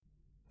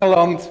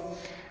Land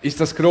ist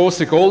das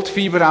große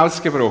Goldfieber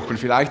ausgebrochen.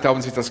 Vielleicht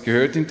haben Sie das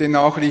gehört in den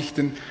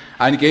Nachrichten.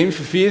 Eine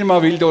Genfer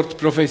Firma will dort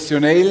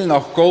professionell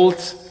nach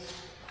Gold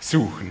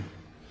suchen.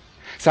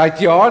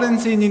 Seit Jahren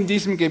sind in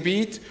diesem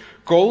Gebiet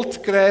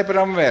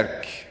Goldgräber am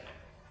Werk.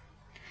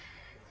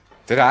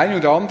 Der eine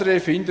oder andere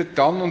findet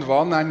dann und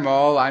wann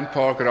einmal ein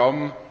paar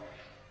Gramm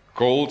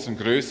Gold, ein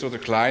größerer oder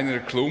kleinerer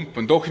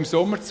Klumpen. Doch im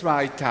Sommer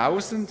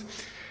 2000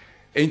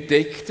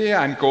 entdeckte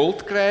ein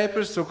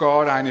Goldgräber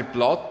sogar eine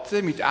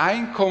Platte mit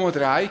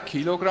 1,3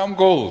 Kilogramm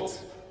Gold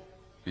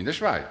in der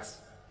Schweiz.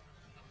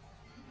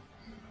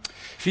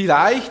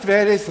 Vielleicht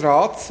wäre es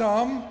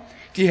ratsam,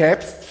 die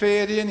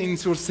Herbstferien in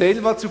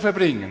Surselva zu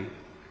verbringen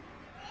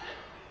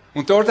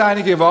und dort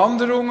einige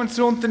Wanderungen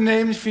zu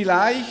unternehmen.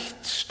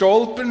 Vielleicht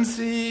stolpern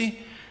Sie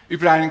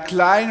über einen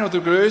kleinen oder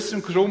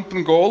größeren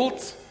Klumpen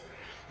Gold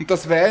und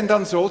das wären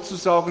dann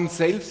sozusagen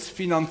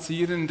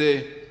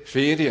selbstfinanzierende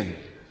Ferien.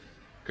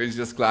 Können Sie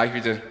das gleich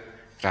wieder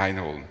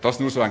reinholen. Das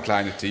ist nur so ein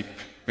kleiner Tipp,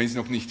 wenn Sie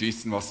noch nicht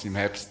wissen, was Sie im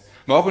Herbst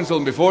machen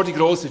sollen, bevor die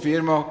große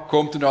Firma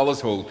kommt und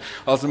alles holt.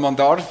 Also man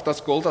darf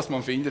das Gold, das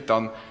man findet,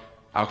 dann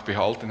auch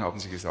behalten, haben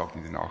Sie gesagt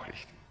in den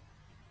Nachrichten.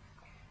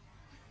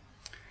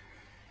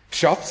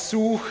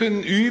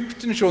 Schatzsuchen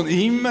übten schon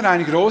immer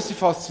eine große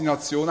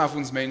Faszination auf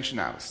uns Menschen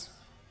aus.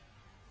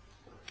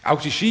 Auch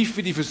die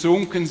Schiffe, die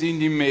versunken sind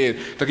im Meer.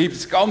 Da gibt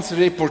es ganze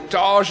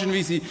Reportagen,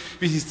 wie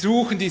sie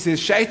suchen, diese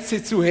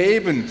Schätze zu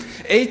heben.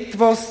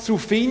 Etwas zu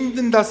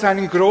finden, das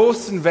einen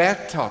großen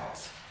Wert hat.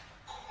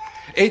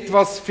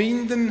 Etwas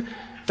finden,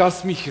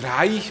 das mich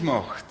reich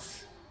macht.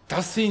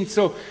 Das sind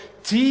so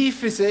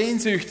tiefe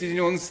Sehnsüchte, die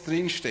in uns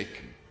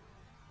drinstecken.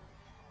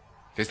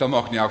 Deshalb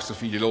machen ja auch so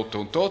viele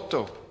Lotto und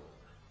Toto.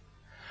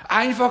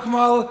 Einfach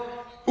mal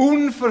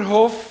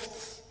unverhofft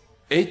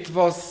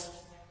etwas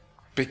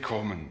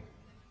bekommen.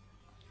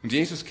 Und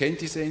Jesus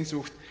kennt die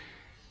Sehnsucht,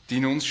 die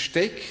in uns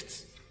steckt,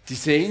 die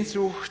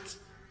Sehnsucht,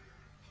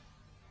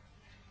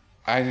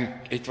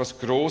 etwas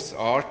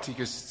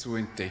Großartiges zu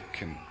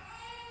entdecken.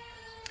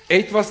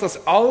 Etwas,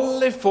 das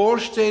alle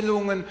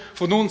Vorstellungen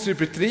von uns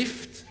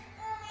übertrifft.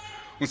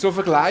 Und so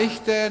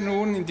vergleicht er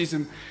nun in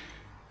diesen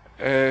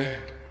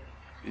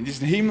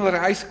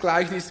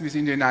Himmelreichsgleichnissen, wir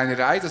sind in einer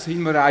Reihe, das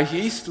Himmelreich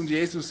ist, und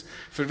Jesus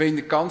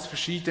verwendet ganz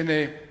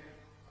verschiedene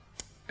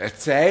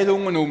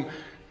Erzählungen, um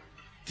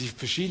die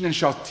verschiedenen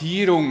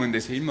Schattierungen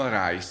des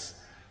Himmelreichs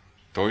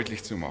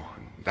deutlich zu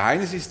machen. Und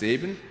eines ist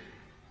eben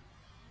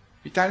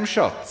mit einem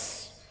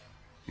Schatz.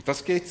 Und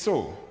das geht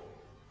so.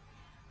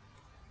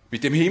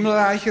 Mit dem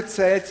Himmelreich,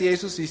 erzählt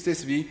Jesus, ist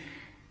es wie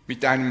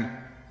mit einem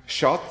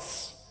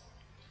Schatz,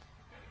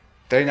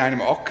 der in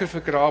einem Acker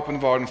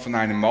vergraben war und von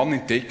einem Mann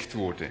entdeckt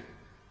wurde.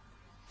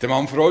 Der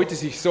Mann freute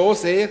sich so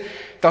sehr,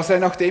 dass er,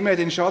 nachdem er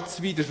den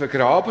Schatz wieder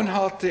vergraben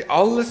hatte,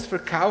 alles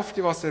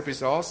verkaufte, was er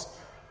besaß,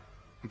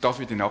 und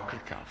dafür den Acker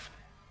kaufte.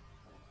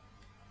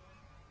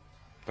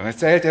 Dann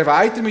erzählt er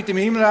weiter, mit dem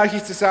Himmelreich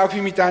ist es auch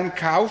wie mit einem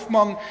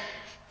Kaufmann,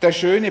 der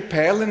schöne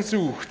Perlen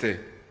suchte.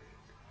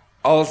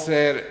 Als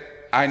er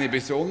eine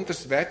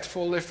besonders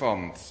wertvolle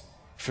fand,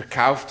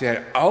 verkaufte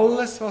er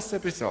alles, was er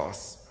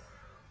besaß,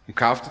 und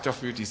kaufte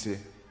dafür diese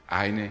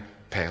eine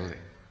Perle.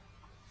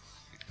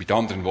 Mit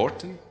anderen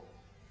Worten,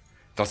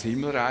 das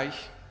Himmelreich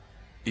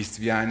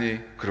ist wie eine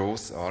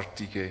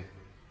großartige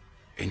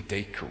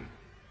Entdeckung.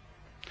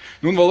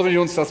 Nun wollen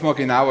wir uns das mal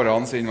genauer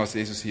ansehen, was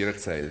Jesus hier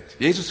erzählt.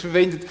 Jesus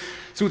verwendet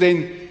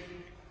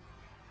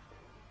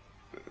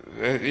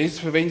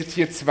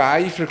hier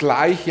zwei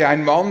Vergleiche.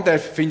 Ein Mann, der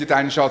findet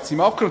einen Schatz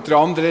im Acker, und der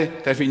andere,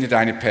 der findet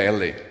eine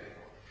Perle.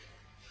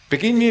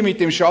 Beginnen wir mit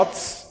dem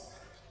Schatz,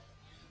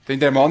 den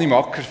der Mann im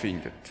Acker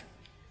findet.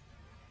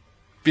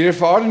 Wir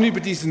erfahren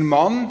über diesen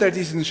Mann, der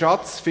diesen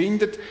Schatz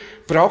findet,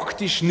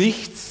 praktisch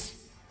nichts.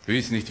 Wir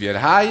wissen nicht, wie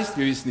er heißt,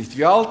 wir wissen nicht,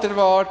 wie alt er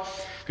war,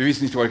 wir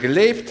wissen nicht, wo er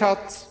gelebt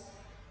hat.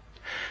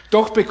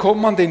 Doch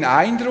bekommt man den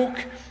Eindruck,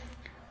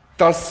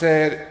 dass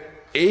er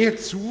eher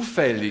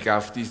zufällig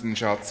auf diesen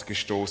Schatz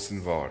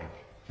gestoßen war.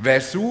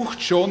 Wer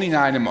sucht schon in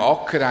einem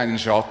Acker einen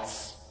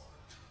Schatz?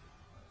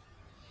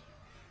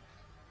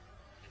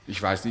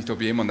 Ich weiß nicht,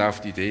 ob jemand auf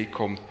die Idee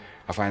kommt,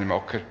 auf einem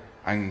Acker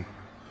einen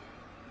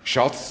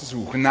Schatz zu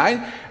suchen.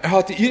 Nein, er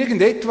hatte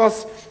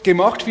irgendetwas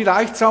gemacht.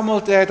 Vielleicht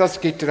sammelte er das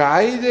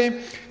Getreide,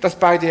 das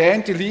bei der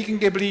Ernte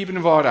liegen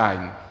geblieben war,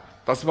 ein.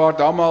 Das war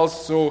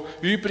damals so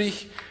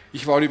übrig.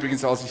 Ich war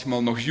übrigens, als ich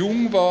mal noch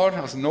jung war,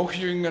 also noch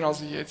jünger,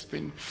 als ich jetzt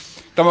bin,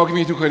 da mag ich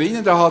mich noch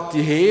erinnern, da hat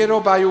die Hero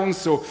bei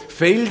uns so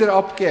Felder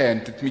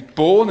abgeerntet mit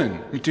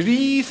Bohnen, mit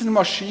riesen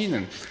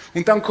Maschinen.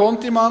 Und dann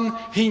konnte man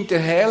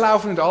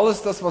hinterherlaufen und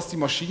alles das, was die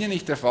Maschine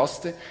nicht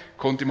erfasste,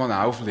 konnte man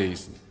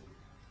auflesen.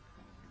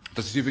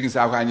 Das ist übrigens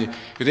auch eine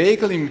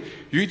Regel im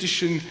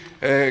jüdischen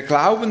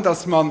Glauben,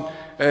 dass man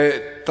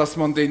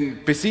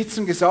den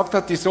Besitzern gesagt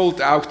hat, ihr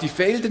sollt auch die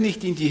Felder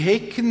nicht in die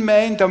Hecken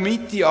mähen,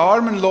 damit die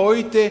armen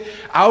Leute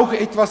auch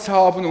etwas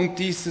haben und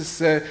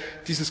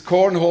dieses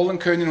Korn holen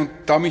können und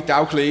damit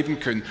auch leben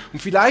können.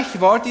 Und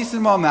vielleicht war dieser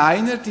Mann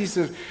einer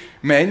dieser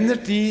Männer,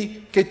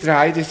 die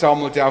Getreide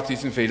sammelte auf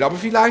diesem Feld. Aber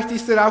vielleicht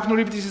ist er auch nur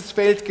über dieses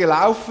Feld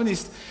gelaufen,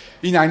 ist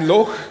in ein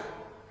Loch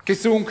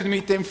gesunken,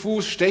 mit dem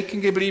Fuß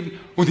stecken geblieben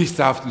und ist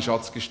auf den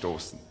Schatz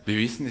gestoßen. Wir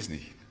wissen es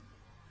nicht.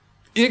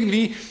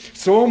 Irgendwie,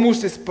 so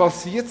muss es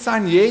passiert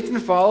sein.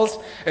 Jedenfalls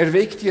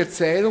erweckt die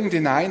Erzählung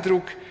den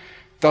Eindruck,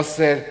 dass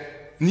er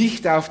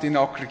nicht auf den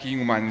Acker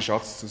ging, um einen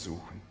Schatz zu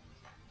suchen.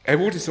 Er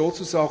wurde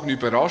sozusagen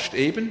überrascht,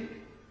 eben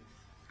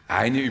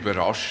eine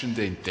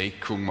überraschende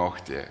Entdeckung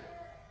machte er.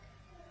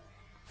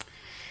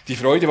 Die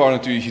Freude war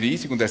natürlich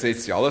riesig und er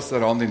setzte alles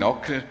daran, den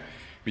Acker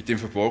mit dem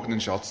verborgenen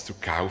Schatz zu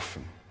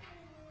kaufen.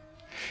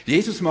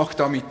 Jesus macht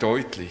damit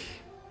deutlich,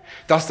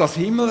 dass das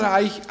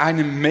Himmelreich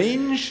einem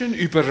Menschen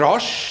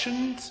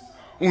überraschend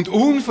und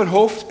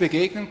unverhofft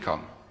begegnen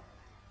kann.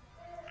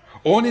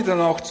 Ohne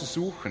danach zu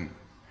suchen,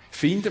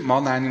 findet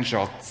man einen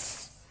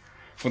Schatz,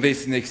 von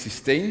dessen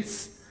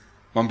Existenz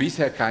man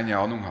bisher keine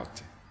Ahnung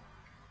hatte.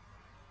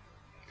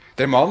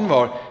 Der Mann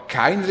war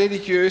kein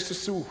religiöser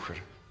Sucher.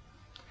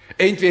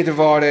 Entweder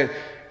war er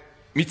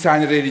mit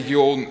seiner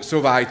Religion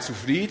so weit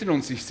zufrieden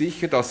und sich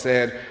sicher, dass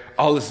er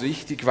alles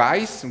richtig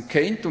weiß und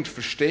kennt und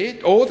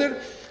versteht, oder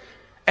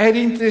er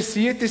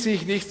interessierte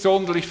sich nicht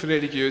sonderlich für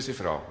religiöse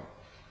Fragen.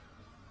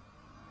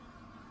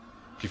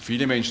 Es gibt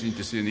viele Menschen,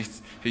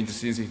 die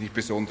interessieren sich nicht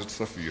besonders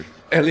dafür.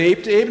 Er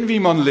lebte eben, wie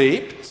man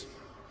lebt.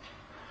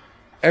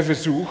 Er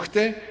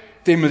versuchte,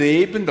 dem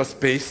Leben das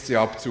Beste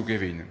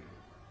abzugewinnen.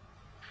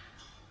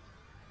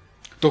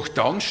 Doch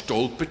dann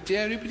stolperte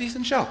er über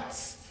diesen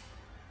Schatz.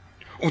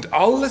 Und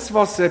alles,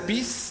 was er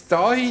bis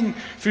dahin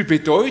für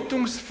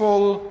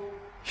bedeutungsvoll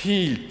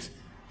hielt,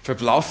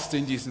 verblasste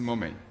in diesem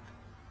Moment.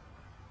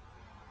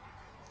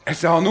 Er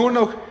sah nur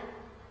noch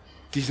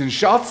diesen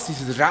Schatz,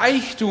 diesen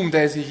Reichtum,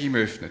 der sich ihm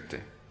öffnete.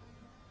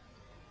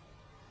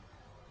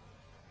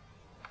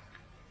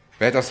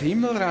 Wer das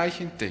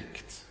Himmelreich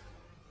entdeckt,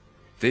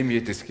 dem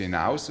wird es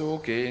genauso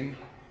gehen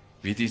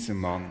wie diesem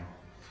Mann.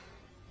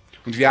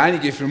 Und wie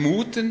einige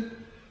vermuten,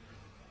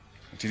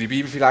 die die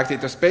Bibel vielleicht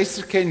etwas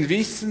besser kennen,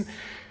 wissen,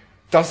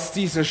 dass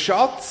dieser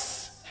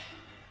Schatz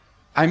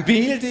ein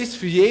Bild ist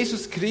für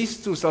Jesus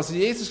Christus. Also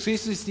Jesus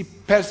Christus ist die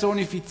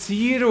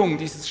Personifizierung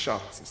dieses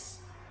Schatzes.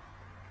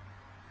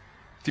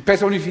 Die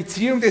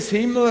Personifizierung des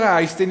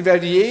Himmelreichs, denn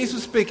wer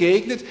Jesus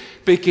begegnet,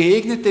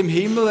 begegnet dem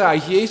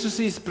Himmelreich. Jesus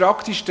ist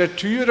praktisch der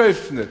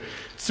Türöffner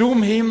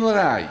zum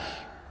Himmelreich.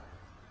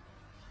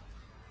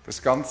 Das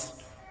ist ganz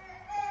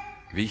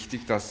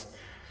wichtig, dass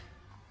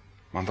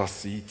man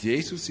das sieht.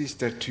 Jesus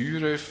ist der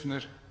Türöffner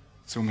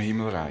zum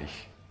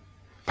Himmelreich.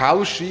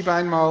 Paulus schrieb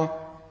einmal,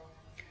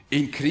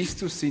 in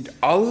Christus sind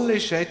alle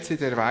Schätze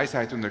der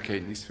Weisheit und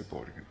Erkenntnis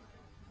verborgen.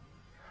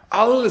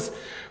 Alles,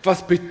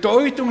 was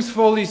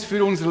bedeutungsvoll ist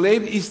für unser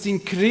Leben, ist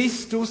in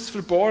Christus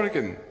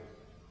verborgen.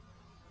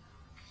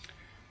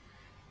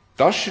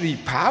 Das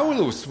schrieb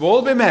Paulus,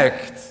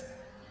 wohlbemerkt.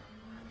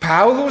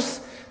 Paulus,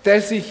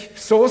 der sich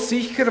so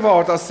sicher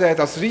war, dass er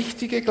das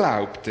Richtige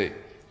glaubte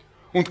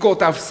und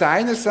Gott auf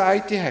seiner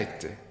Seite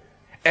hätte.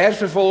 Er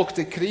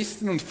verfolgte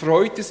Christen und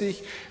freute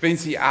sich, wenn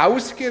sie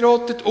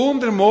ausgerottet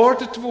und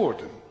ermordet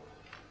wurden.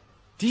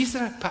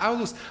 Dieser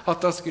Paulus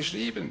hat das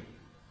geschrieben.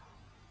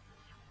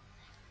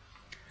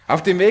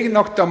 Auf dem Weg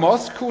nach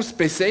Damaskus,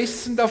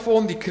 besessen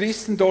davon, die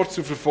Christen dort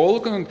zu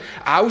verfolgen und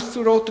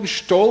auszurotten,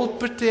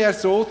 stolperte er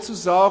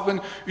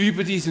sozusagen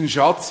über diesen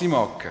Schatz im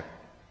Acker.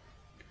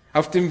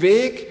 Auf dem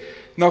Weg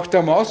nach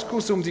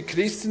Damaskus, um die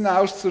Christen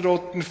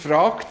auszurotten,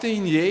 fragte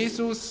ihn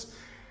Jesus: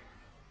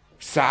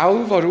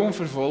 Saul, warum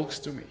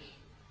verfolgst du mich?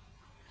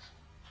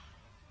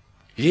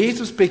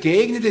 Jesus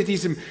begegnete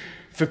diesem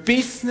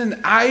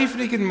verbissenen,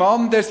 eifrigen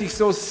Mann, der sich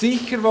so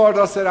sicher war,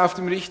 dass er auf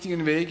dem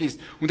richtigen Weg ist.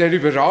 Und er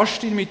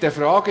überrascht ihn mit der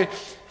Frage: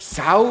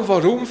 Saul,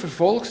 warum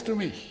verfolgst du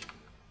mich?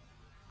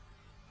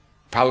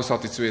 Paulus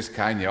hatte zuerst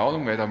keine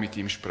Ahnung, wer da mit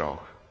ihm sprach.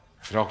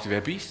 Er fragte: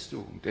 Wer bist du?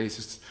 Und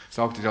Jesus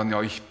sagte dann: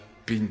 Ja, ich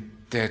bin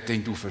der,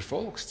 den du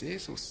verfolgst,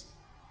 Jesus.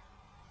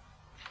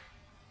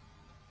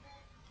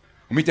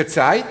 Und mit der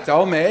Zeit,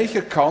 allmählich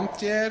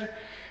erkannte er,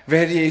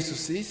 wer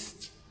Jesus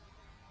ist.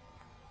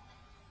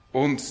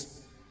 Und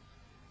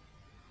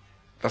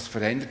das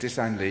veränderte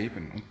sein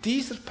Leben. Und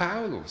dieser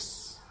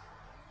Paulus,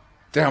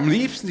 der am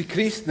liebsten die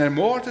Christen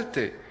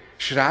ermordete,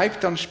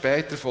 schreibt dann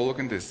später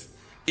Folgendes: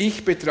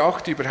 Ich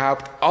betrachte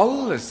überhaupt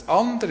alles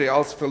andere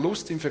als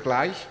Verlust im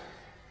Vergleich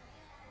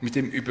mit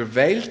dem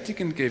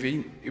überwältigenden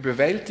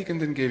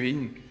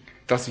Gewinn,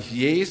 dass ich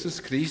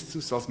Jesus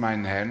Christus als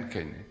meinen Herrn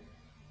kenne.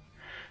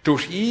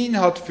 Durch ihn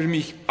hat für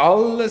mich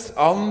alles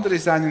andere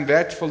seinen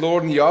Wert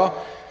verloren. Ja,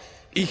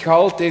 ich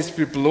halte es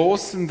für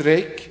bloßen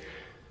Dreck.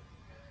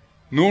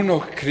 Nur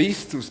noch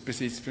Christus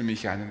besitzt für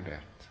mich einen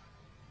Wert.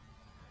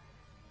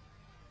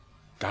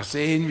 Da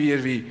sehen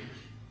wir, wie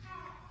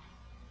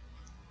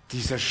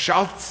dieser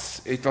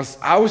Schatz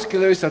etwas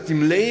ausgelöst hat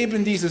im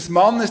Leben dieses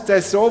Mannes,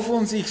 der so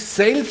von sich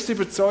selbst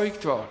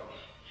überzeugt war.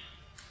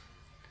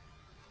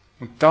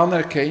 Und dann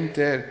erkennt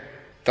er,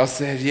 dass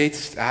er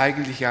jetzt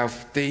eigentlich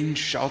auf den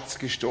Schatz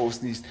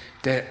gestoßen ist,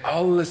 der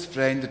alles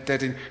verändert, der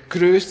den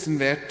größten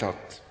Wert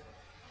hat.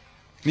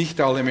 Nicht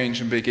alle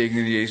Menschen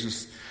begegnen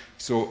Jesus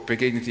so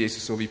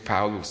wie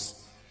Paulus.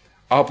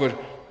 Aber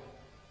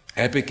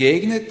er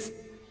begegnet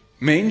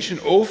Menschen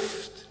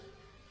oft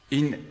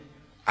in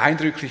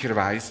eindrücklicher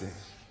Weise.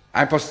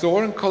 Ein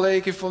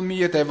Pastorenkollege von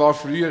mir, der war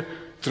früher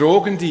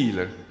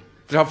Drogendealer.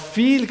 Der hat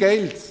viel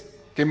Geld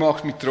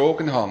gemacht mit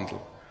Drogenhandel.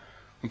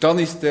 Und dann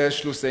ist er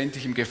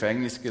schlussendlich im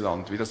Gefängnis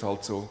gelandet, wie das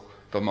halt so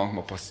dann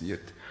manchmal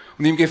passiert.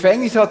 Und im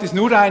Gefängnis hat es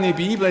nur eine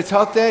Bibel. Jetzt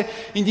hat er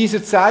in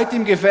dieser Zeit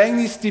im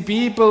Gefängnis die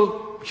Bibel,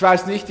 ich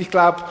weiß nicht, ich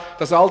glaube,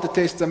 das Alte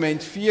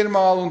Testament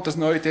 4-mal und das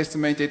Neue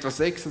Testament etwa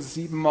 6 oder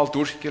 7-mal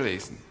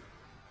durchgelesen.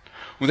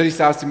 Und er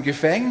ist aus dem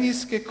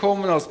Gefängnis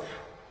gekommen als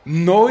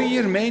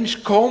neuer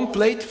Mensch,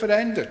 komplett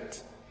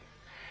verändert.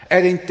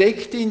 Er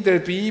entdeckte in der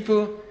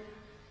Bibel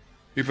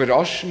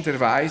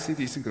überraschenderweise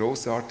diesen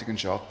großartigen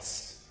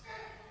Schatz.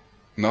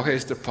 Und nachher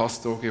ist er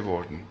Pastor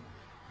geworden,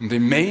 um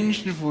den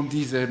Menschen von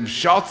diesem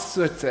Schatz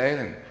zu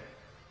erzählen.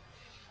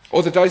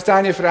 Oder da ist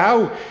eine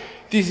Frau,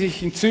 die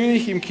sich in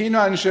Zürich im Kino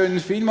einen schönen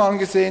Film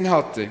angesehen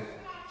hatte.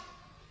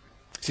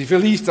 Sie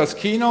verließ das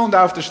Kino und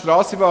auf der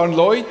Straße waren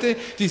Leute,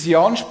 die sie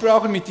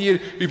ansprachen, mit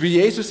ihr über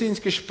Jesus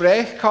ins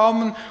Gespräch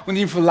kamen, und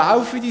im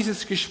Verlauf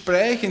dieses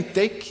Gesprächs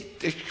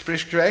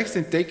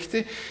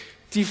entdeckte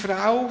die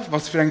Frau,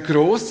 was für ein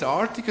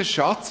großartiger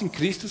Schatz in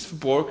Christus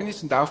verborgen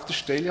ist, und auf der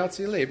Stelle hat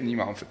sie ihr Leben ihm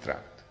anvertraut.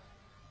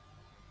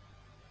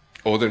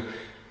 Oder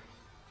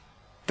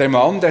der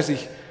Mann, der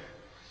sich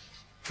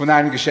von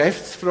einem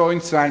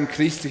Geschäftsfreund zu einem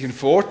christlichen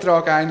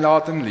Vortrag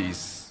einladen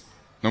ließ.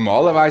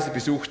 Normalerweise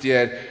besuchte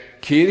er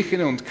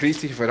Kirchen und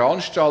christliche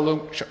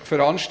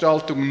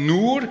Veranstaltungen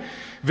nur,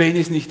 wenn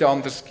es nicht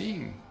anders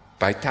ging.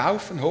 Bei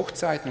Taufen,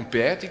 Hochzeiten und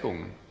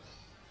Beerdigungen.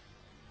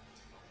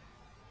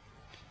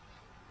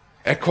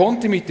 Er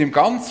konnte mit dem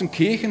ganzen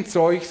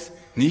Kirchenzeugs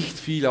nicht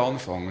viel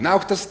anfangen.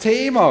 Auch das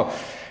Thema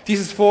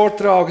dieses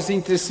Vortrages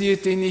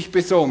interessierte ihn nicht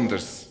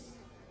besonders.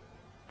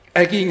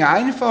 Er ging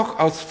einfach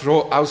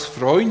aus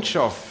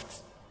Freundschaft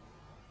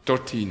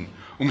dorthin,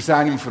 um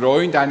seinem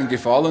Freund einen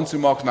Gefallen zu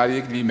machen, weil er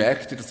irgendwie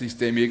merkte, das ist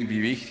dem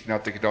irgendwie wichtig. Dann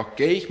hat er gedacht,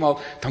 gehe ich mal,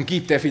 dann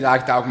gibt er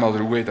vielleicht auch mal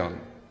Ruhe dann.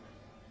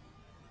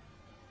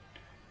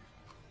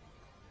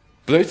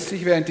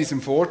 Plötzlich während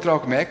diesem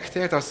Vortrag merkte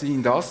er, dass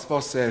ihn das,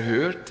 was er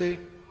hörte,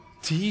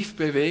 tief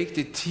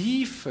bewegte,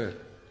 tiefer,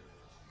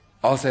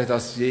 als er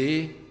das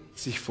je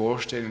sich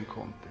vorstellen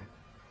konnte.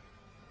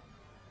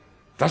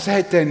 Das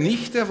hätte er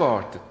nicht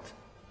erwartet,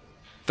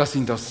 dass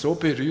ihn das so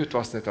berührt,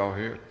 was er da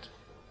hört.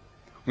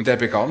 Und er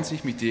begann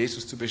sich mit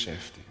Jesus zu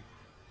beschäftigen.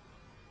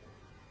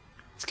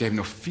 Es gäbe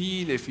noch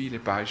viele, viele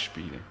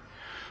Beispiele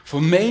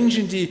von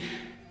Menschen, die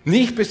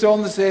nicht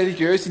besonders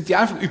religiös sind, die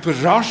einfach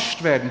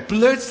überrascht werden,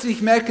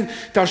 plötzlich merken,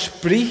 da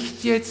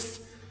spricht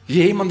jetzt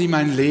jemand in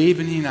mein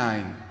Leben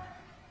hinein.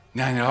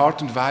 In einer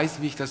Art und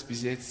Weise, wie ich das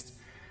bis jetzt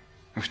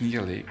noch nie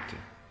erlebte.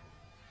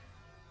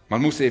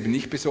 Man muss eben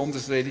nicht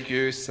besonders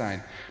religiös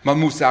sein. Man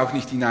muss auch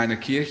nicht in einer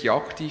Kirche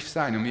aktiv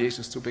sein, um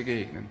Jesus zu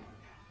begegnen.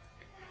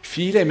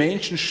 Viele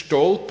Menschen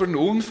stolpern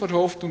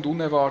unverhofft und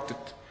unerwartet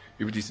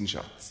über diesen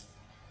Schatz.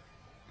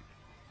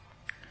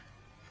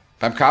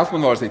 Beim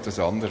Kaufmann war es etwas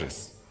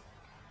anderes.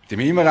 Im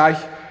Himmelreich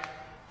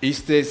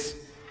ist es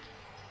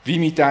wie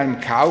mit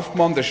einem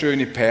Kaufmann, der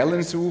schöne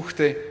Perlen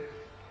suchte.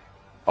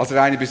 Als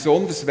er eine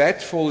besonders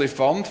wertvolle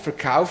fand,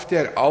 verkaufte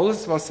er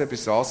alles, was er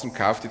besaß, und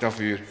kaufte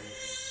dafür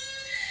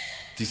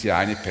diese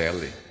eine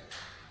Perle.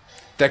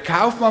 Der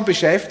Kaufmann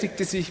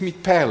beschäftigte sich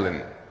mit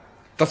Perlen.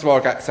 Das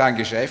war sein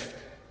Geschäft.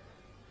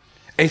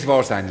 Es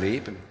war sein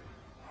Leben.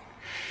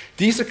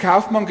 Dieser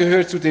Kaufmann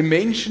gehört zu den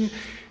Menschen,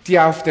 die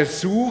auf der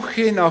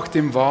Suche nach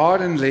dem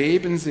wahren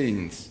Leben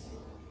sind.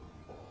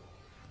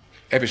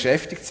 Er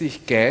beschäftigt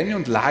sich gerne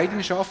und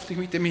leidenschaftlich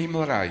mit dem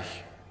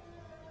Himmelreich.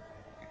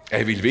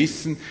 Er will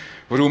wissen,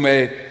 warum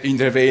er in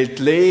der Welt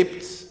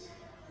lebt.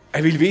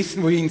 Er will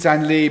wissen, wohin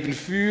sein Leben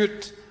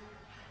führt.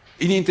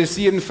 Ihn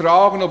interessieren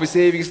Fragen, ob es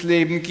ewiges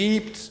Leben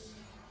gibt,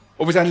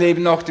 ob es ein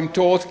Leben nach dem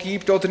Tod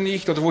gibt oder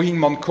nicht, oder wohin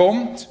man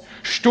kommt.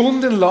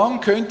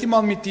 Stundenlang könnte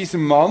man mit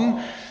diesem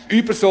Mann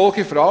über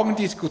solche Fragen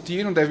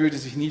diskutieren und er würde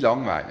sich nie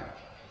langweilen.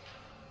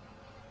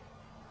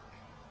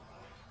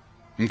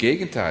 Im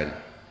Gegenteil,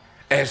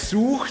 er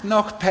sucht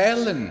nach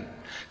Perlen.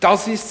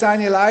 Das ist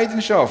seine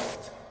Leidenschaft,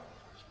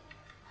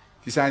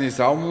 die seine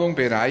Sammlung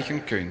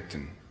bereichern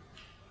könnten.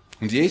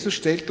 Und Jesus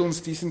stellt uns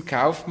mit diesem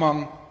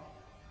Kaufmann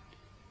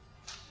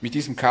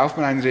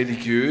einen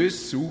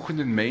religiös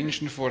suchenden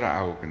Menschen vor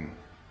Augen.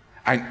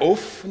 Ein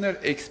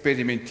offener,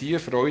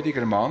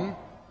 experimentierfreudiger Mann,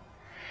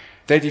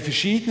 der die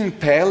verschiedenen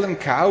Perlen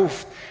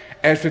kauft.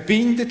 Er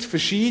verbindet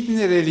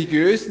verschiedene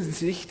religiöse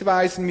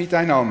Sichtweisen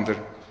miteinander.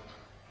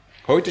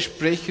 Heute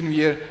sprechen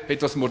wir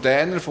etwas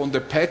moderner von der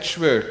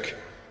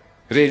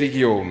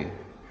Patchwork-Religion.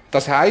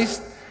 Das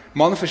heißt,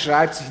 man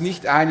verschreibt sich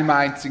nicht einem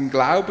einzigen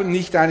Glauben,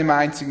 nicht einem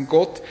einzigen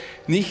Gott,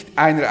 nicht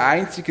einer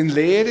einzigen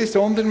Lehre,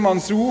 sondern man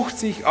sucht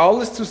sich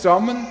alles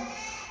zusammen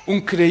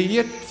und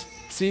kreiert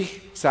sich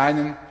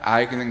seinen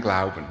eigenen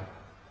Glauben.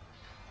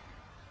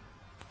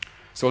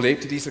 So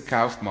lebte dieser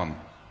Kaufmann.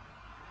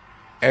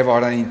 Er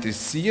war ein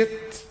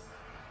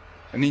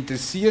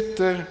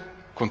interessierter,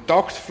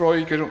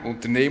 kontaktfreudiger und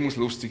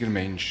unternehmungslustiger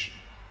Mensch.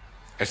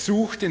 Er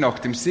suchte nach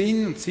dem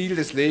Sinn und Ziel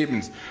des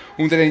Lebens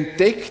und er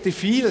entdeckte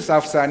vieles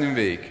auf seinem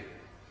Weg.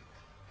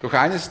 Doch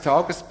eines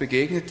Tages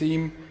begegnete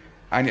ihm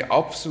eine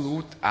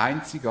absolut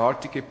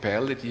einzigartige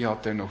Perle,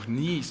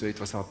 so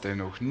etwas hat er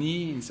noch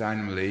nie in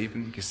seinem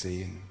Leben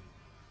gesehen.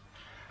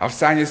 Auf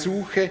seiner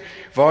Suche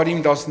war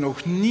ihm das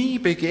noch nie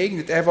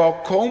begegnet. Er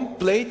war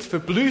komplett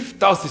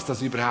verblüfft, dass es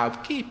das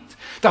überhaupt gibt,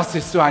 dass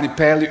es so eine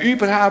Perle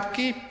überhaupt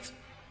gibt.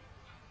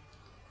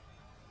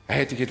 Er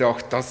hätte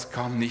gedacht, das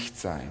kann nicht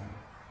sein.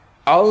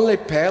 Alle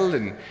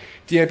Perlen,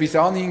 die er bis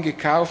anhin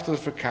gekauft oder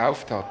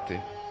verkauft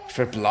hatte,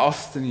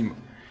 verblassten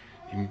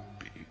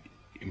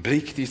im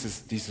Blick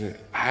dieser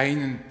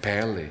einen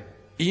Perle.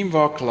 Ihm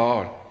war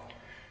klar,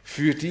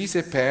 für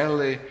diese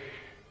Perle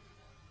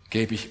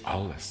gebe ich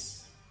alles.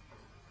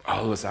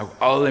 Alles, auch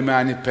alle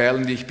meine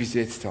Perlen, die ich bis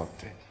jetzt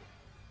hatte.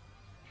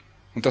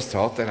 Und das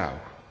tat er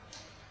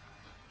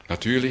auch.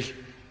 Natürlich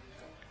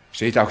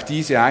steht auch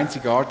diese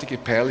einzigartige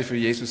Perle für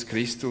Jesus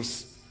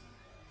Christus.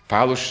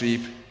 Paulus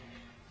schrieb,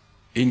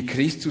 in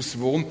Christus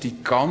wohnt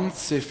die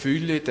ganze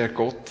Fülle der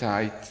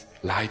Gottheit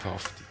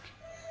leibhaftig.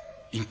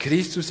 In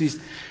Christus ist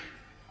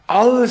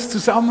alles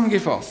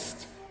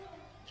zusammengefasst.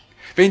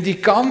 Wenn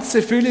die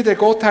ganze Fülle der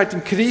Gottheit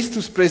in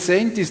Christus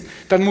präsent ist,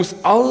 dann muss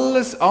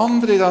alles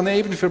andere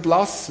daneben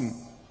verblassen.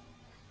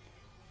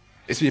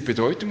 Es wird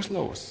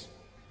bedeutungslos.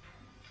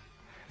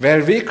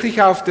 Wer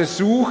wirklich auf der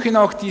Suche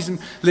nach diesem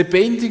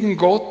lebendigen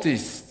Gott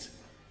ist,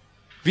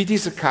 wie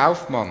dieser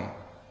Kaufmann,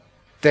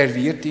 der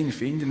wird ihn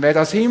finden. Wer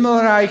das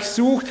Himmelreich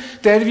sucht,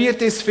 der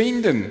wird es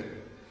finden.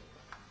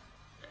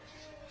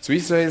 Zu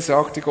Israel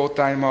sagte Gott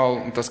einmal,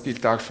 und das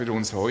gilt auch für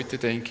uns heute,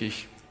 denke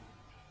ich,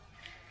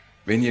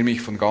 wenn ihr mich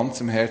von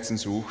ganzem Herzen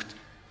sucht,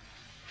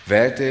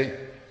 werde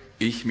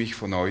ich mich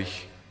von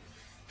euch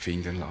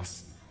finden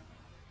lassen.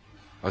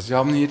 Also wir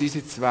haben hier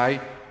diese zwei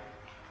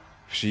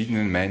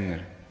verschiedenen Männer.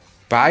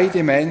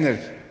 Beide Männer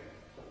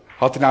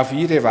hatten auf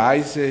ihre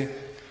Weise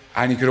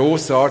eine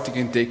großartige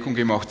Entdeckung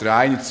gemacht. Der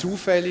eine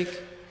zufällig,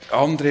 der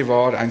andere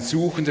war ein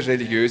suchender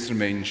religiöser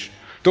Mensch.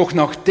 Doch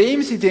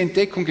nachdem sie die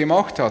Entdeckung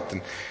gemacht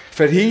hatten,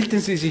 verhielten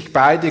sie sich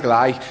beide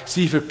gleich.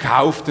 Sie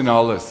verkauften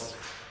alles.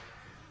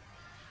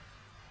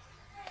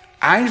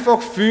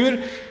 Einfach für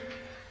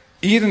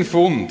ihren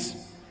Fund.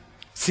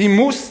 Sie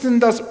mussten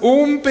das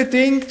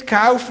unbedingt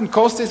kaufen,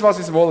 koste es, was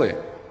es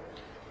wolle.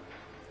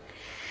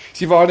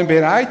 Sie waren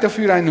bereit,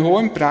 dafür einen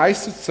hohen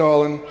Preis zu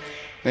zahlen,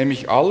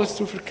 nämlich alles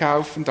zu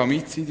verkaufen,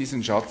 damit sie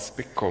diesen Schatz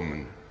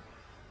bekommen.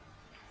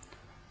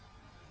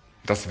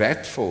 Das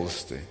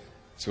Wertvollste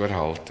zu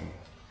erhalten.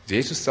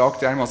 Jesus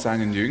sagte einmal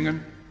seinen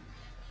Jüngern,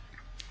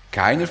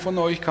 keiner von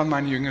euch kann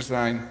mein Jünger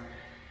sein,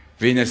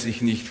 wenn er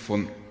sich nicht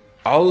von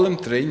allem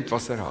trennt,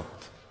 was er hat.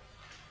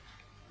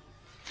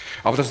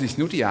 Aber das ist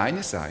nur die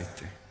eine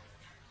Seite.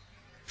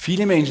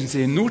 Viele Menschen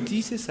sehen nur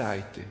diese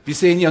Seite. Wir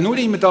sehen ja nur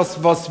immer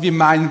das, was wir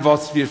meinen,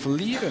 was wir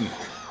verlieren.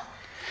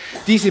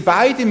 Diese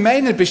beiden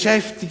Männer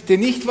beschäftigten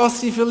nicht,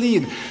 was sie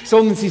verlieren,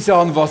 sondern sie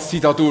sahen, was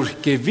sie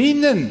dadurch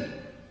gewinnen,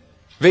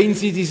 wenn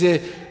sie diese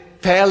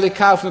Perle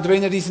kaufen oder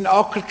wenn er diesen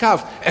Acker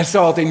kauft. Er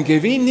sah den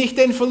Gewinn, nicht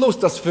den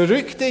Verlust. Das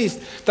Verrückte ist,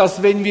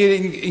 dass wenn wir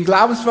in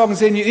Glaubensfragen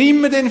sehen wir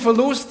immer den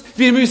Verlust,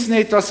 wir müssen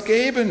etwas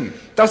geben.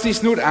 Das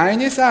ist nur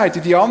eine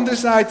Seite. Die andere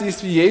Seite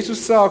ist, wie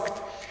Jesus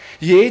sagt,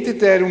 jeder,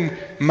 der um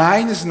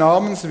meines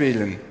Namens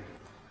willen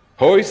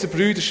Häuser,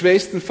 Brüder,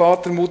 Schwestern,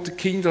 Vater, Mutter,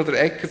 Kinder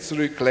oder Äcker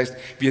zurücklässt,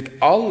 wird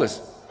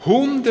alles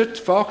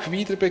 100-fach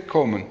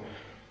wiederbekommen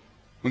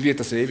und wird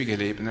das ewige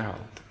Leben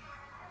erhalten.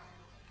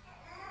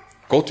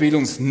 Gott will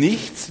uns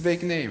nichts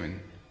wegnehmen.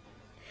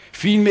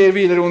 Vielmehr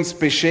will er uns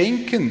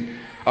beschenken,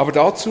 aber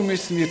dazu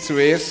müssen wir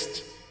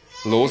zuerst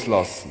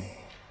loslassen.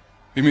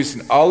 Wir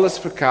müssen alles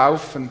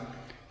verkaufen,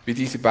 wie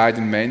diese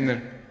beiden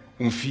Männer,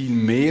 um viel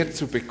mehr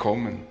zu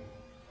bekommen.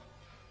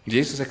 Und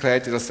Jesus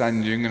erklärte das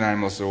seinen Jüngern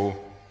einmal so,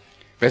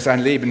 wer sein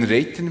Leben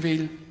retten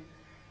will,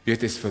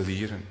 wird es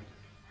verlieren.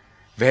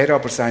 Wer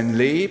aber sein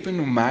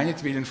Leben um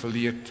meinetwillen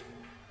verliert,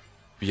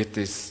 wird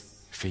es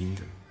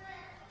finden.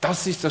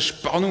 Das ist das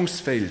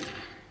Spannungsfeld,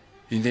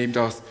 in dem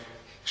das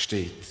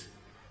steht.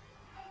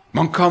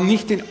 Man kann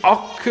nicht den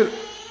Acker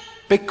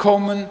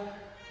bekommen,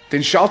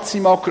 den Schatz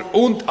im Acker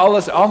und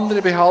alles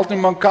andere behalten.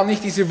 Und man kann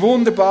nicht diese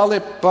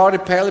wunderbare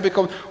Perle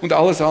bekommen und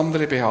alles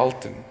andere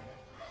behalten.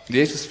 Und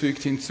Jesus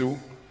fügt hinzu,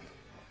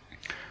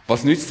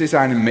 was nützt es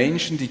einem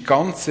Menschen, die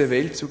ganze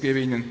Welt zu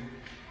gewinnen,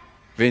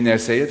 wenn er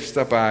selbst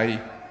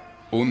dabei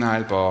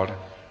unheilbar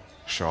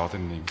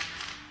Schaden nimmt?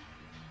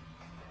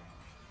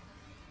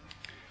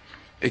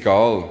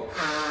 Egal,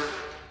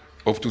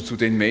 ob du zu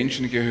den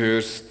Menschen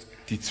gehörst,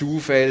 die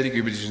zufällig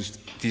über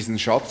diesen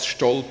Schatz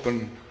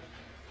stolpern,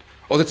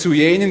 oder zu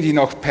jenen, die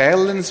nach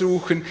Perlen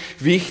suchen,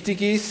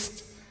 wichtig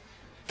ist,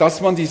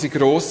 dass man diese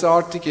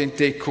großartige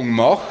Entdeckung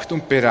macht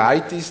und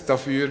bereit ist,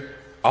 dafür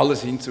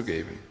alles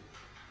hinzugeben.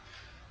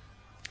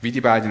 Wie die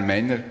beiden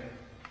Männer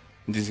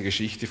in dieser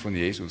Geschichte von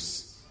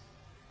Jesus.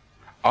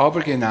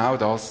 Aber genau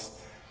das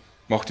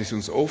macht es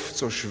uns oft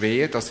so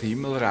schwer, das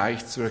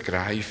Himmelreich zu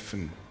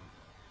ergreifen.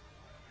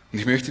 Und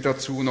ich möchte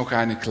dazu noch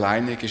eine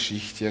kleine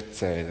Geschichte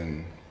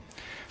erzählen.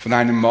 Von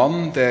einem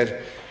Mann, der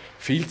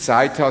viel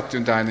Zeit hatte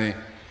und eine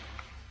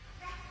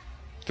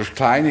durch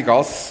kleine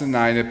Gassen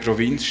einer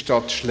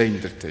Provinzstadt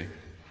schlenderte.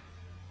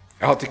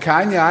 Er hatte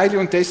keine Eile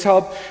und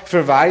deshalb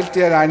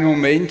verweilte er einen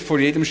Moment vor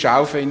jedem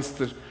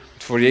Schaufenster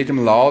und vor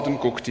jedem Laden,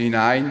 guckte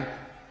hinein,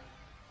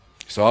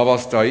 sah,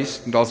 was da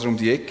ist, und als er um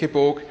die Ecke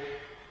bog,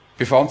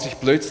 befand sich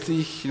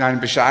plötzlich in einem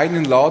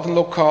bescheidenen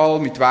Ladenlokal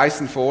mit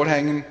weißen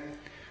Vorhängen,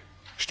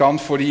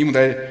 stand vor ihm und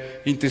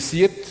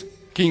interessiert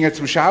ging er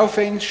zum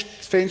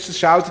Schaufenster,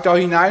 schaute da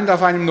hinein und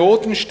auf einem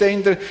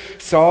Notenständer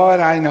sah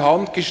er einen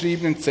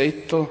handgeschriebenen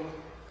Zettel.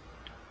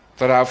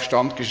 Darauf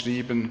stand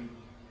geschrieben,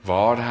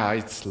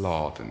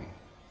 Wahrheitsladen.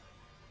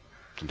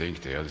 Dann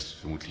denkt er, ja, das ist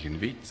vermutlich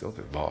ein Witz,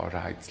 oder?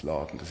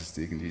 Wahrheitsladen, das ist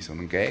irgendwie so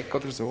ein Gag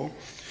oder so.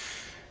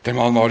 Der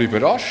Mann war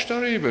überrascht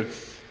darüber.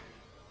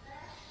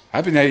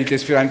 Wenn er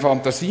das für einen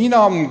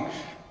Fantasienamen,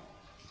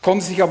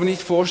 konnte sich aber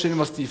nicht vorstellen,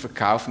 was die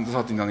verkaufen. Das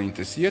hat ihn dann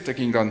interessiert. Er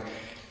ging dann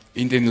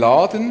in den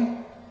Laden,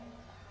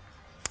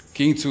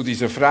 ging zu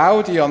dieser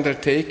Frau, die an der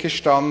Theke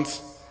stand,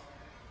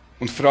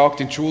 und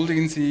fragte,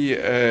 entschuldigen Sie,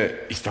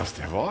 ist das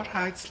der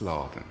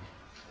Wahrheitsladen?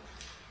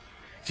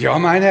 Ja,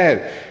 mein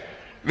Herr,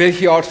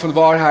 welche Art von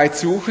Wahrheit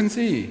suchen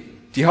Sie?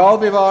 Die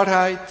halbe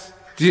Wahrheit,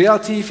 die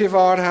relative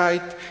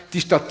Wahrheit, die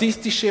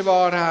statistische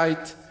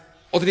Wahrheit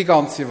oder die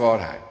ganze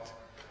Wahrheit?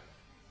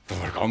 Da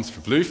war er ganz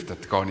verblüfft,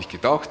 hat gar nicht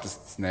gedacht,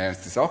 dass das eine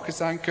ernste Sache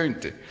sein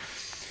könnte.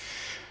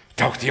 Ich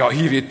dachte, ja,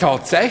 hier wird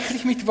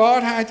tatsächlich mit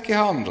Wahrheit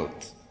gehandelt.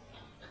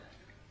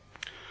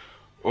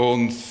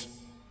 Und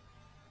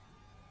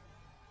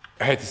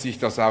er hätte sich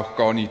das auch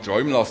gar nie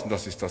träumen lassen,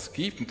 dass es das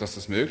gibt und dass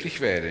das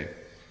möglich wäre.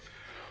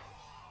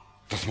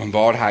 Dass man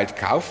Wahrheit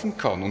kaufen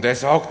kann. Und er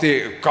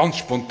sagte ganz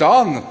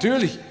spontan,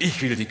 natürlich,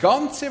 ich will die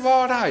ganze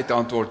Wahrheit,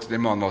 antwortete der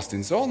Mann, was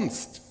denn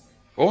sonst?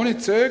 Ohne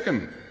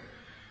Zögern.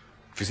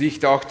 Für sich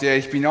dachte er,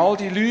 ich bin all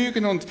die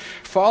Lügen und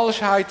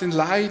Falschheiten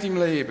leid im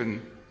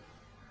Leben.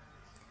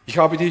 Ich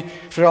habe die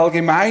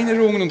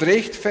Verallgemeinerungen und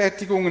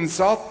Rechtfertigungen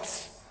satt,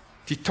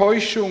 die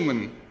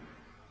Täuschungen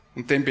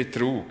und den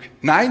Betrug.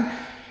 Nein,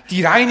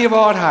 die reine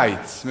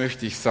Wahrheit,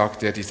 möchte ich,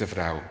 sagte er dieser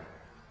Frau.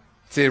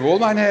 Sehr wohl,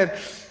 mein Herr,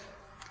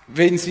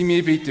 wenn Sie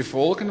mir bitte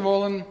folgen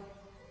wollen.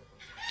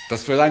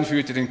 Das Fräulein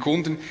führte den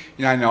Kunden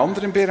in einen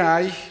anderen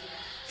Bereich,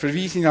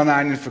 verwies ihn an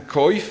einen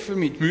Verkäufer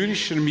mit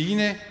mürrischer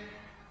Miene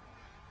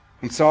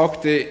und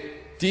sagte,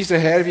 dieser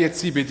Herr wird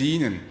Sie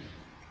bedienen.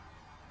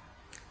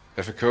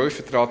 Der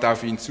Verkäufer trat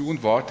auf ihn zu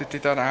und wartete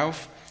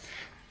darauf,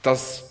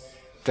 dass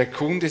der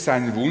Kunde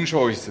seinen Wunsch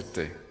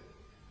äußerte.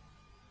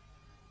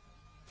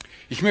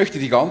 Ich möchte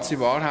die ganze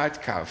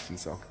Wahrheit kaufen,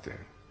 sagte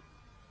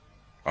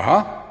er.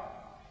 Aha,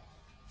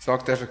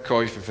 sagt der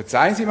Verkäufer,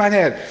 verzeihen Sie, mein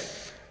Herr,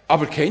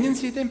 aber kennen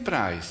Sie den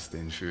Preis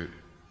denn für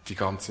die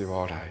ganze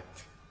Wahrheit?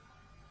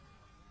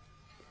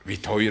 Wie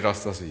teuer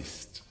das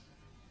ist?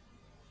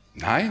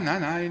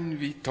 Nein,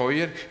 wie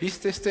teuer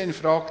ist es denn,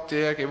 fragte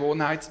er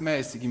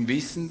gewohnheitsmäßig, im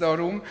Wissen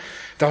darum,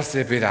 dass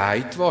er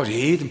bereit war,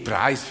 jeden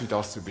Preis für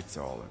das zu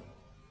bezahlen.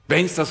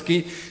 Wenn es das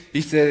gibt,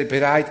 ist er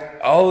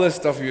bereit, alles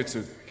dafür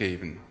zu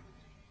geben.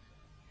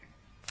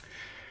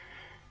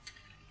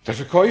 Der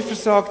Verkäufer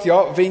sagt,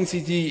 ja, wenn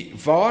Sie die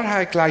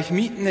Wahrheit gleich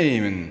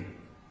mitnehmen,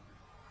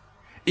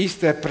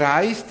 ist der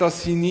Preis,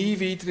 dass Sie nie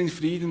wieder in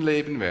Frieden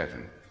leben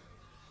werden.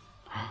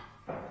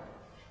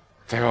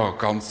 Der war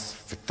ganz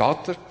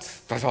verdattert,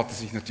 das hat er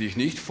sich natürlich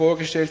nicht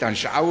vorgestellt, ein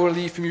Schauer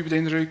lief ihm über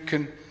den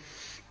Rücken.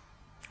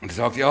 Und er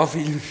sagt, ja,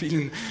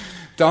 vielen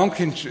Dank,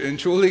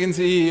 entschuldigen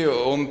Sie.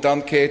 Und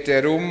dann kehrte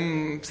er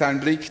um, seinen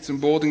Blick zum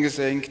Boden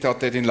gesenkt,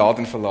 hat er den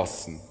Laden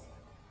verlassen.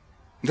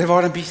 Und er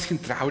war ein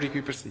bisschen traurig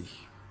über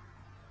sich.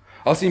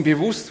 Als ihm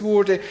bewusst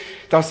wurde,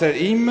 dass er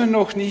immer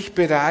noch nicht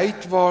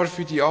bereit war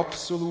für die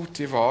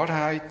absolute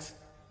Wahrheit,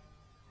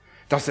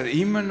 dass er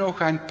immer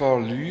noch ein paar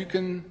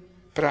Lügen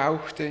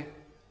brauchte,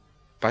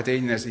 bei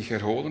denen er sich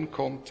erholen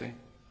konnte,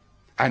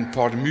 ein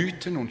paar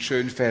Mythen und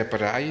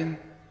Schönfärbereien,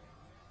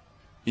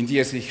 in die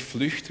er sich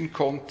flüchten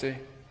konnte,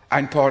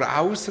 ein paar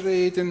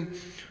Ausreden,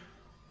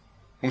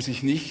 um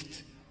sich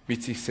nicht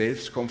mit sich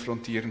selbst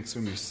konfrontieren zu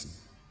müssen.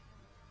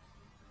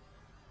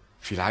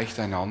 Vielleicht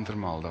ein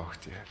andermal,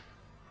 dachte er.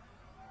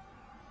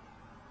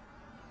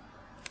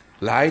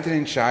 Leider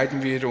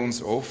entscheiden wir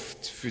uns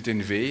oft für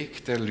den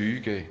Weg der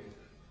Lüge.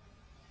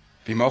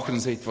 Wir machen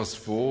uns etwas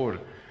vor,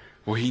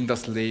 wohin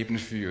das Leben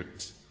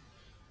führt.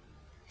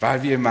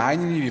 Weil wir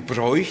meinen, wir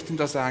bräuchten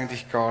das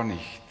eigentlich gar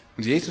nicht.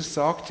 Und Jesus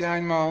sagte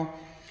einmal,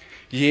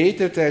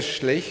 jeder, der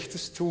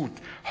Schlechtes tut,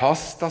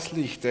 hasst das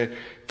Licht. Er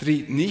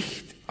tritt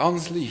nicht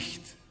ans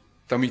Licht,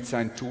 damit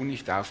sein Tun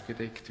nicht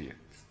aufgedeckt wird.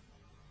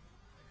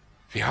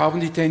 Wir haben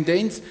die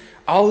Tendenz,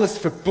 alles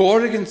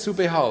verborgen zu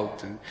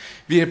behalten.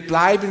 Wir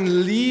bleiben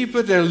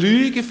lieber der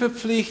Lüge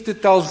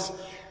verpflichtet, als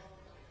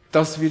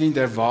dass wir in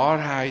der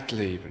Wahrheit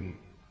leben.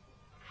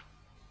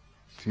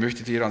 Ich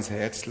möchte dir ans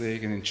Herz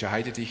legen,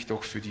 entscheide dich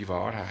doch für die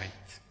Wahrheit.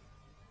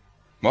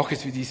 Mach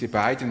es wie diese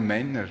beiden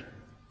Männer.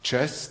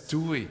 Just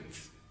do it.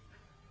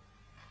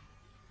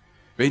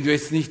 Wenn du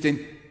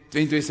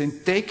es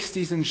entdeckst,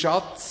 diesen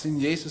Schatz in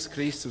Jesus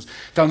Christus,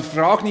 dann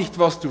frag nicht,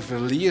 was du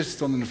verlierst,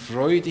 sondern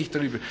freue dich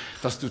darüber,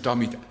 dass du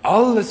damit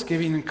alles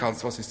gewinnen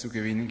kannst, was es zu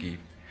gewinnen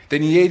gibt.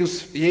 Denn in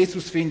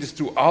Jesus findest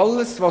du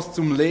alles, was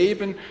zum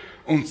Leben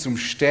und zum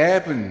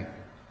Sterben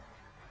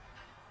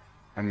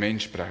ein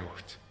Mensch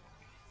braucht.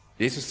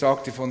 Jesus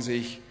sagte von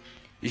sich,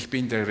 ich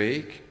bin der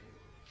Weg,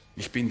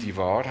 ich bin die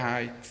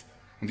Wahrheit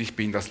und ich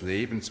bin das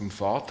Leben. Zum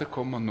Vater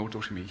kommt man nur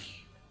durch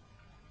mich.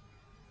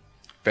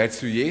 Wer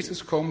zu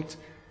Jesus kommt,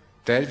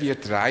 der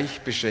wird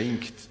reich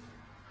beschenkt.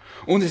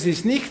 Und es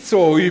ist nicht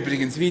so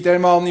übrigens, wie der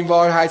Mann im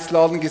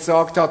Wahrheitsladen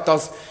gesagt hat,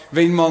 dass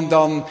wenn man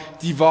dann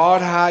die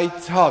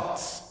Wahrheit hat,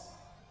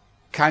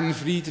 keinen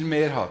Frieden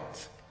mehr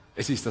hat.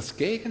 Es ist das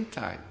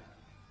Gegenteil.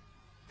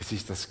 Es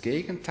ist das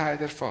Gegenteil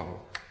der Fall.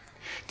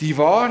 Die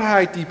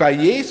Wahrheit, die bei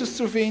Jesus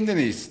zu finden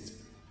ist,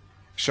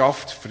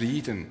 schafft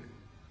Frieden.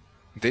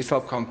 Und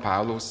deshalb kann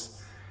Paulus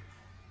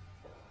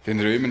den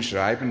Römern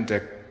schreiben,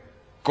 der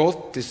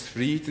Gott des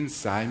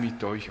Friedens sei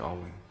mit euch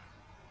allen.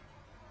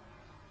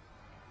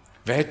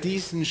 Wer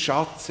diesen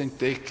Schatz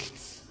entdeckt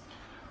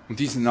und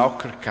diesen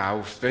Acker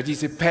kauft, wer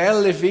diese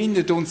Perle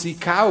findet und sie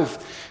kauft,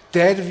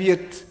 der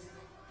wird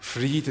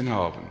Frieden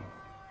haben.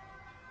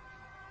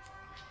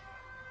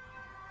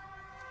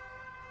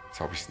 Jetzt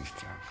habe ich es nicht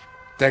drauf.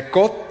 Der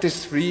Gott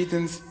des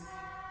Friedens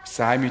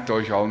sei mit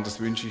euch allen. Das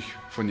wünsche ich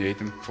von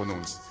jedem von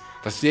uns.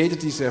 Dass jeder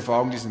diese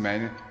Erfahrung, diese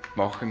Männer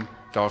machen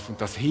darf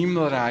und das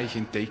Himmelreich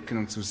entdecken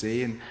und zu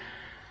sehen,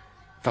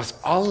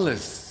 dass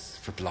alles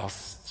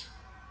verblasst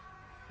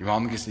im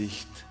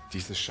Angesicht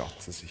dieses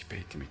Schatzes. Ich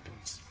bete mit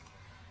uns.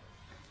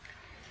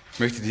 Ich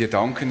möchte dir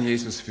danken,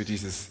 Jesus, für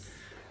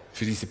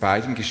diese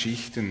beiden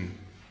Geschichten,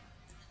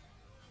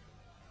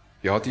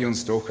 ja, die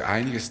uns doch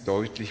einiges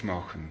deutlich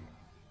machen.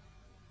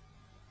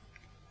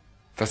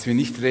 Dass wir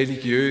nicht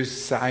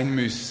religiös sein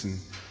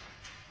müssen,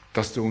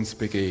 dass du uns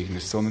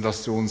begegnest, sondern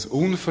dass du uns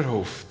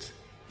unverhofft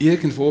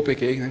irgendwo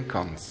begegnen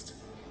kannst.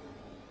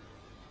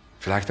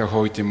 Vielleicht auch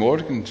heute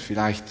Morgen,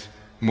 vielleicht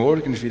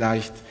morgen,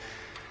 vielleicht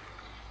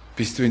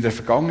bist du in der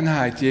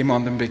Vergangenheit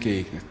jemandem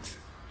begegnet.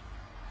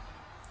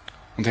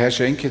 Und Herr,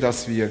 schenke,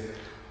 dass wir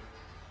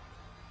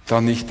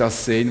dann nicht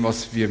das sehen,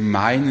 was wir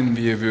meinen,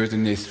 wir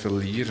würden es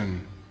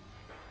verlieren,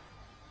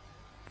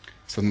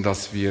 sondern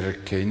dass wir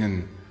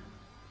erkennen,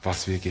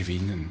 was wir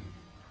gewinnen.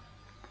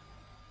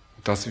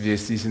 Dass wir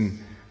es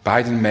diesen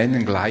beiden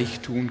Männern gleich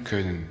tun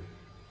können.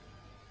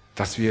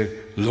 Dass wir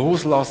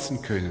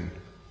loslassen können,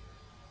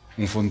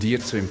 um von dir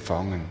zu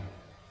empfangen.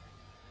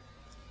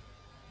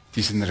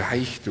 Diesen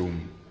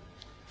Reichtum,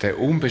 der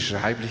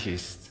unbeschreiblich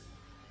ist.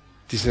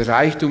 Dieser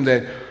Reichtum,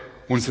 der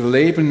unser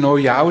Leben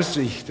neu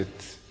ausrichtet.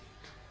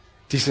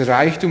 Dieser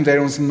Reichtum,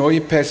 der uns eine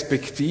neue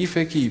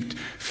Perspektive gibt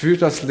für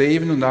das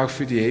Leben und auch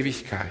für die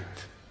Ewigkeit.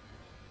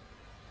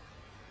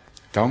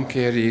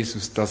 Danke, Herr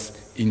Jesus, dass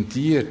in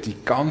dir die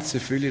ganze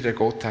Fülle der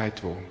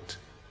Gottheit wohnt.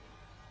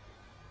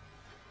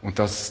 Und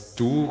dass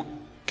du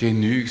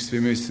genügst.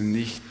 Wir müssen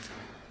nicht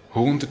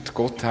 100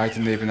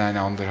 Gottheiten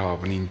nebeneinander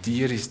haben. In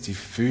dir ist die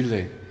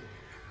Fülle.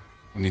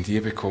 Und in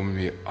dir bekommen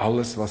wir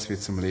alles, was wir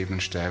zum Leben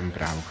und Sterben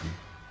brauchen.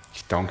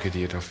 Ich danke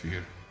dir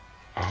dafür.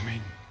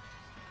 Amen.